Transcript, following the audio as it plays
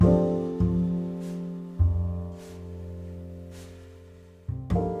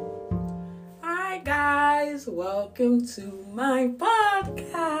guys, welcome to my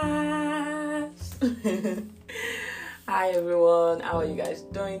podcast. Hi everyone, how are you guys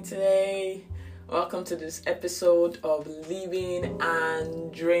doing today? Welcome to this episode of Living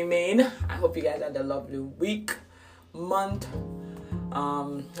and Dreaming. I hope you guys had a lovely week, month,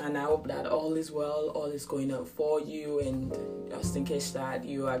 and I hope that all is well, all is going on for you, and just in case that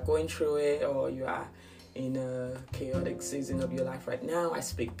you are going through it or you are in a chaotic season of your life right now, I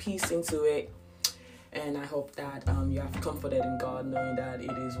speak peace into it, and I hope that you have comforted in God, knowing that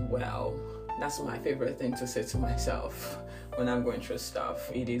it is well. That's my favorite thing to say to myself when I'm going through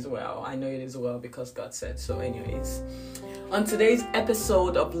stuff. It is well. I know it is well because God said so. Anyways, on today's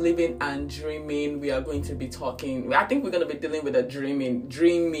episode of Living and Dreaming, we are going to be talking, I think we're going to be dealing with a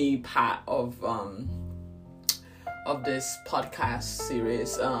dreamy part of this podcast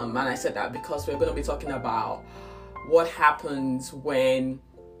series, and I said that because we're going to be talking about what happens when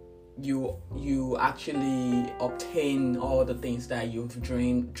you actually obtain all the things that you've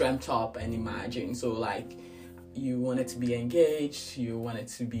dreamt up and imagined. So like, you wanted to be engaged, you wanted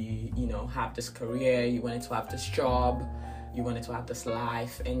to be, have this career, you wanted to have this job, you wanted to have this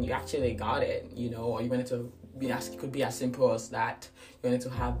life, and you actually got it, or you wanted to be it could be as simple as that. You wanted to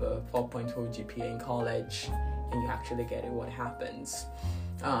have a 4.0 GPA in college, and you actually get it. What happens?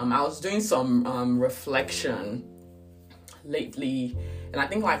 I was doing some reflection lately, and I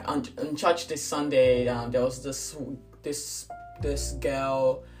think like on church this Sunday, there was this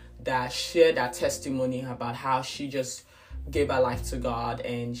girl that shared that testimony about how she just gave her life to God,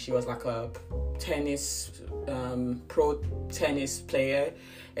 and she was like a pro tennis player,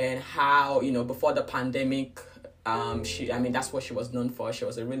 and how before the pandemic, that's what she was known for. She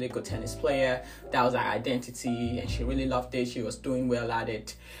was a really good tennis player. That was her identity, and she really loved it. She was doing well at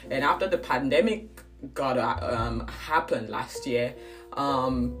it. And after the pandemic happened last year,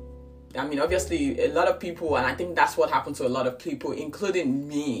 obviously a lot of people, and I think that's what happened to a lot of people, including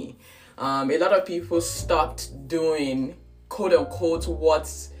me. A lot of people stopped doing quote unquote what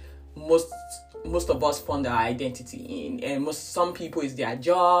most of us found our identity in, and some people is their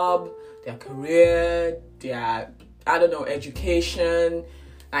job, their career, their education.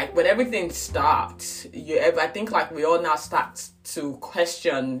 Like when everything stopped, I think like we all now start to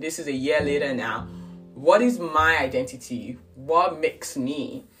question. This is a year later now. What is my identity? What makes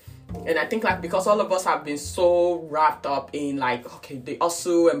me? And I think like because all of us have been so wrapped up in like, okay, the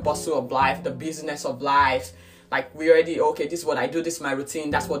hustle and bustle of life, the business of life. Like we already, okay, this is what I do, this is my routine,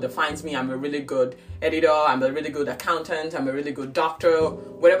 that's what defines me. I'm a really good editor, I'm a really good accountant, I'm a really good doctor,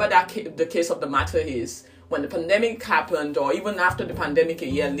 whatever the case of the matter is. When the pandemic happened, or even after the pandemic a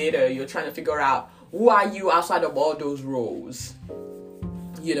year later, you're trying to figure out who are you outside of all those roles,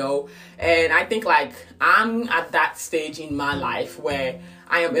 And I think like I'm at that stage in my life where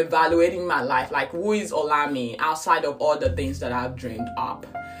I am evaluating my life, like who is Olami outside of all the things that I've dreamed up.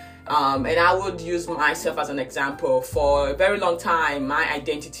 And I would use myself as an example. For a very long time, my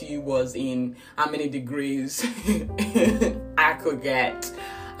identity was in how many degrees I could get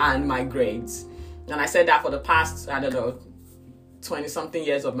and my grades. And I said that for the past, 20-something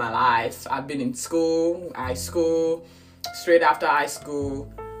years of my life. I've been in school, high school. Straight after high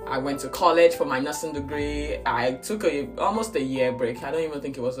school, I went to college for my nursing degree. I took almost a year break. I don't even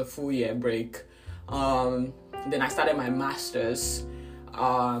think it was a full year break. Then I started my master's.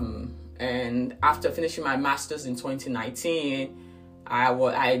 And after finishing my master's in 2019,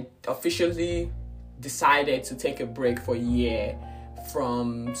 I officially decided to take a break for a year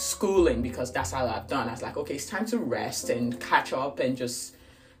from schooling, because that's how I've done. I was like, okay, it's time to rest and catch up and just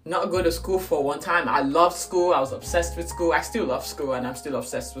not go to school for one time. I love school. I was obsessed with school. I still love school, and I'm still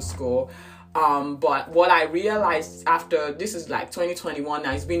obsessed with school. But what I realized after, this is like 2021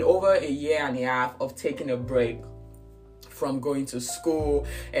 now, it's been over a year and a half of taking a break from going to school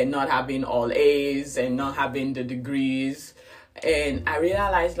and not having all A's and not having the degrees. And I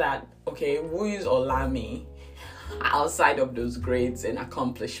realized that, okay, who is Olami outside of those grades and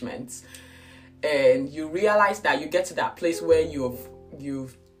accomplishments? And you realize that you get to that place where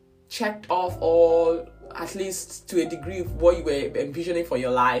you've checked off all, at least to a degree, of what you were envisioning for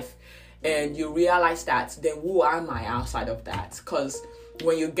your life, and you realize that then who am I outside of that? Because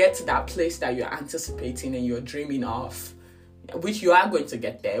when you get to that place that you're anticipating and you're dreaming of, which you are going to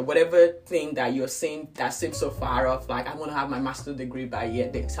get there, whatever thing that you're seeing that seems so far off, like I want to have my master's degree by year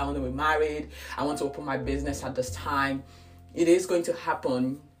this, I want to be married, I want to open my business at this time, it is going to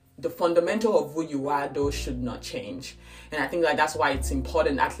happen. The fundamental of who you are, though, should not change. And I think that's why it's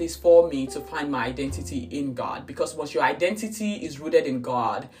important, at least for me, to find my identity in God. Because once your identity is rooted in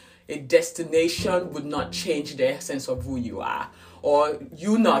God, a destination would not change the essence of who you are. Or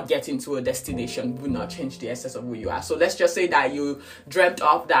you not getting to a destination would not change the essence of who you are. So let's just say that you dreamt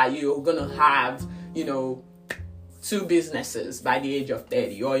up that you're going to have, 2 businesses by the age of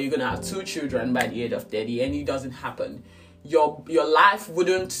 30, or you're going to have 2 children by the age of 30, and it doesn't happen. Your life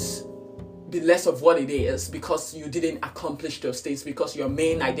wouldn't be less of what it is because you didn't accomplish those things, because your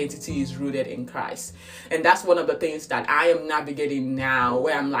main identity is rooted in Christ. And that's one of the things that I am navigating now,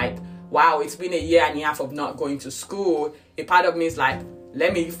 where I'm like, wow, it's been a year and a half of not going to school. A part of me is like,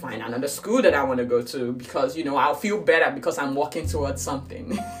 let me find another school that I want to go to, because, I'll feel better because I'm working towards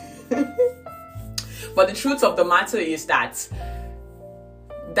something. But the truth of the matter is that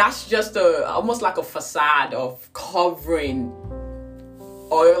that's just almost like a facade of covering,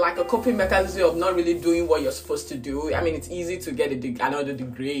 or like a coping mechanism of not really doing what you're supposed to do. I mean, it's easy to get another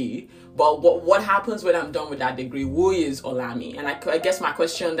degree, but what happens when I'm done with that degree? Who is Olami? And I guess my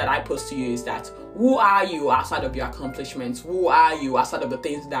question that I pose to you is that, who are you outside of your accomplishments? Who are you outside of the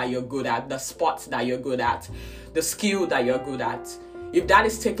things that you're good at, the sports that you're good at, the skill that you're good at? If that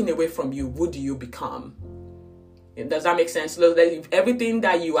is taken away from you, who do you become? Does that make sense? Look, if everything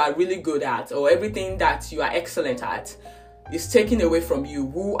that you are really good at, or everything that you are excellent at, is taken away from you,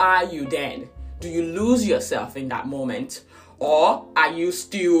 who are you then? Do you lose yourself in that moment? Or are you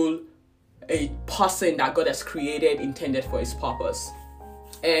still a person that God has created, intended for his purpose?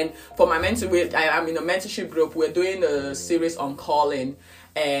 And for my mentor, I'm in a mentorship group. We're doing a series on calling,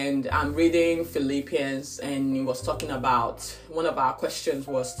 and I'm reading Philippians, and it was talking about, one of our questions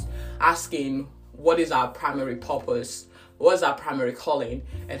was asking, what is our primary purpose? What is our primary calling?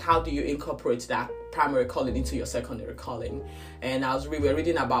 And how do you incorporate that primary calling into your secondary calling? And we were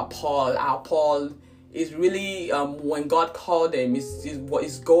reading about Paul, how Paul is really, when God called him, what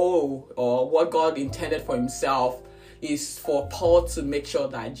his goal, or what God intended for himself, is for Paul to make sure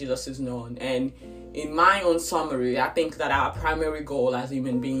that Jesus is known. And in my own summary, I think that our primary goal as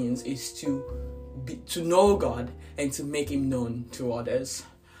human beings is to know God and to make him known to others.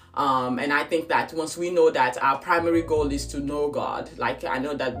 And I think that once we know that our primary goal is to know God, like I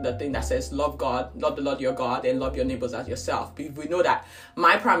know that the thing that says love God, love the Lord your God, and love your neighbors as yourself. If we know that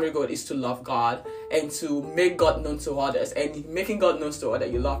my primary goal is to love God and to make God known to others, and making God known to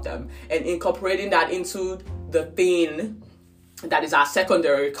others, you love them, and incorporating that into the thing that is our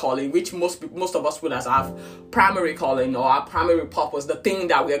secondary calling, which most of us would as our primary calling or our primary purpose, the thing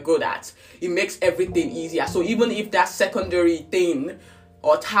that we're good at, it makes everything easier. So even if that secondary thing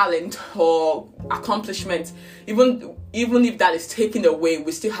or talent or accomplishment, even if that is taken away,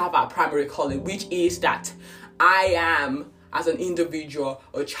 we still have our primary calling, which is that I am, as an individual,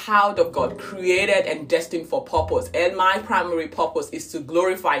 a child of God, created and destined for purpose. And my primary purpose is to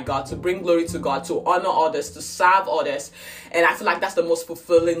glorify God, to bring glory to God, to honor others, to serve others. And I feel like that's the most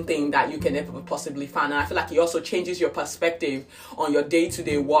fulfilling thing that you can ever possibly find. And I feel like it also changes your perspective on your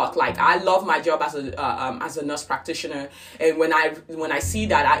day-to-day work. Like, I love my job as a nurse practitioner. And when I see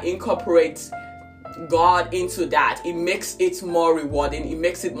that, I incorporate God into that, it makes it more rewarding, it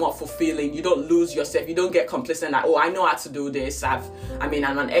makes it more fulfilling. You don't lose yourself, you don't get complacent like, oh, I know how to do this, I'm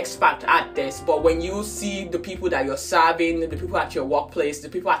an expert at this. But when you see the people that you're serving, the people at your workplace, the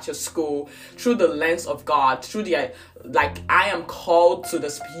people at your school, through the lens of God, through the I am called to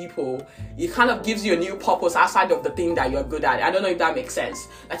these people, it kind of gives you a new purpose outside of the thing that you're good at. I don't know if that makes sense.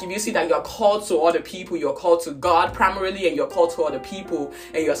 Like, if you see that you're called to other people, you're called to God primarily, and you're called to other people,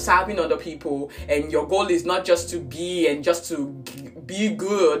 and you're serving other people, and your goal is not just to be and just to be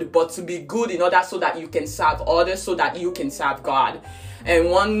good, but to be good in order so that you can serve others, so that you can serve God. And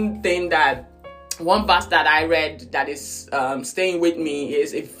one verse that I read that is staying with me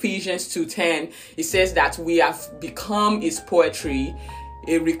is Ephesians 2:10. It says that we have become his poetry,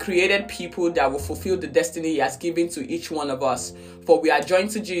 a recreated people that will fulfill the destiny he has given to each one of us. For we are joined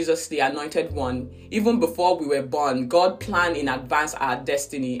to Jesus, the anointed one. Even before we were born, God planned in advance our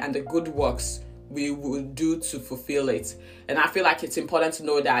destiny and the good works we will do to fulfill it. And I feel like it's important to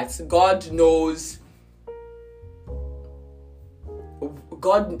know that God knows.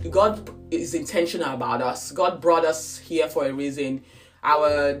 God is intentional about us. God brought us here for a reason.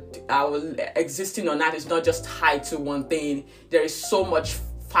 Our existing on earth is not just tied to one thing. There is so much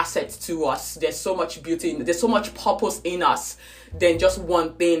facet to us. There's so much beauty. There's so much purpose in us than just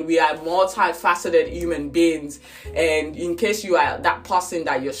one thing. We are multifaceted human beings. And in case you are that person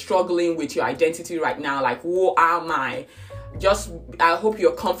that you're struggling with your identity right now, like, who am I? I hope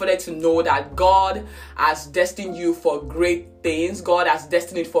you're confident to know that God has destined you for great things. God has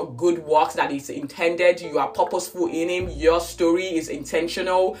destined for good works that is intended. You are purposeful in Him. Your story is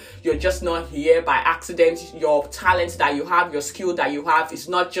intentional. You're just not here by accident. Your talent that you have, your skill that you have is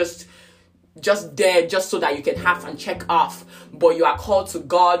not just there just so that you can have and check off, but you are called to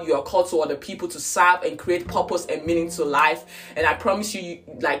God, you are called to other people to serve and create purpose and meaning to life. And I promise you,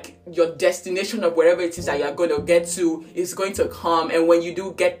 like, your destination of wherever it is that you're going to get to is going to come. And when you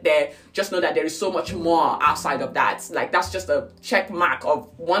do get there, just know that there is so much more outside of that. Like, that's just a check mark of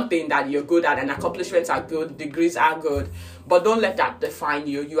one thing that you're good at, and accomplishments are good, degrees are good, but don't let that define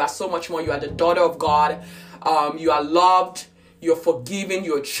you. You are so much more. You are the daughter of God. You are loved, you're forgiven,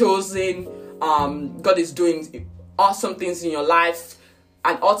 you're chosen. God is doing awesome things in your life,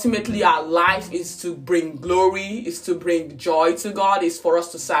 and ultimately our life is to bring glory, is to bring joy to God, is for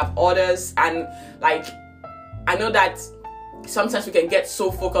us to serve others. And like, I know that sometimes we can get so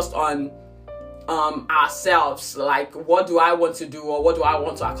focused on ourselves, like, what do I want to do or what do I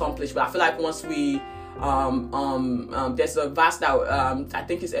want to accomplish? But I feel like once we there's a verse that I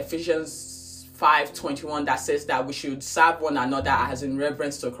think is Ephesians 5:21 that says that we should serve one another as in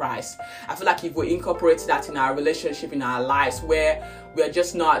reverence to Christ. I feel like if we incorporate that in our relationship, in our lives, where we are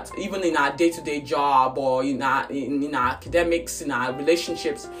just not, even in our day-to-day job or in our academics, in our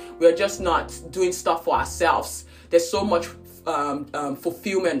relationships, we are just not doing stuff for ourselves. There's so much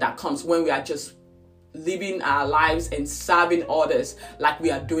fulfillment that comes when we are just living our lives and serving others like we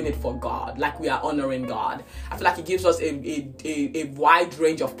are doing it for God, like we are honoring God. I feel like it gives us a wide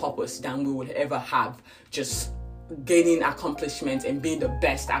range of purpose than we would ever have just gaining accomplishments and being the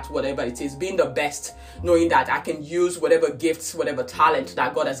best at whatever it is. Being the best, knowing that I can use whatever gifts, whatever talent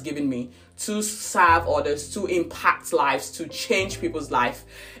that God has given me to serve others, to impact lives, to change people's life.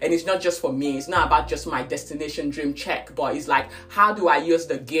 And it's not just for me. It's not about just my destination dream check, but it's like, how do I use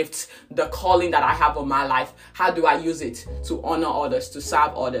the gifts, the calling that I have on my life? How do I use it to honor others, to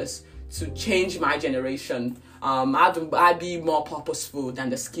serve others, to change my generation? How do I be more purposeful than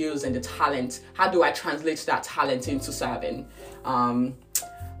the skills and the talent? How do I translate that talent into serving?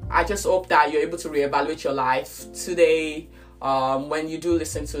 I just hope that you're able to reevaluate your life today, when you do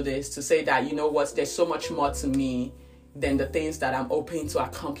listen to this, to say that, you know what, there's so much more to me than the things that I'm hoping to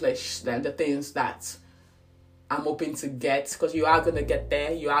accomplish, than the things that I'm hoping to get, because you are going to get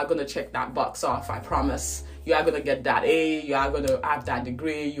there. You are going to check that box off, I promise. You are going to get that A, you are going to have that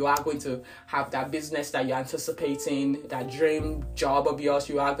degree, you are going to have that business that you're anticipating, that dream job of yours,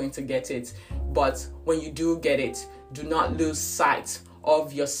 you are going to get it. But when you do get it, do not lose sight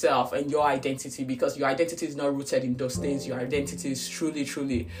of yourself and your identity, because your identity is not rooted in those things. Your identity is truly,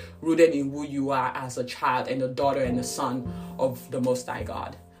 truly rooted in who you are as a child and a daughter and a son of the Most High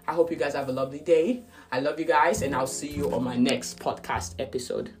God. I hope you guys have a lovely day. I love you guys, and I'll see you on my next podcast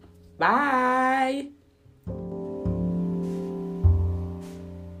episode. Bye.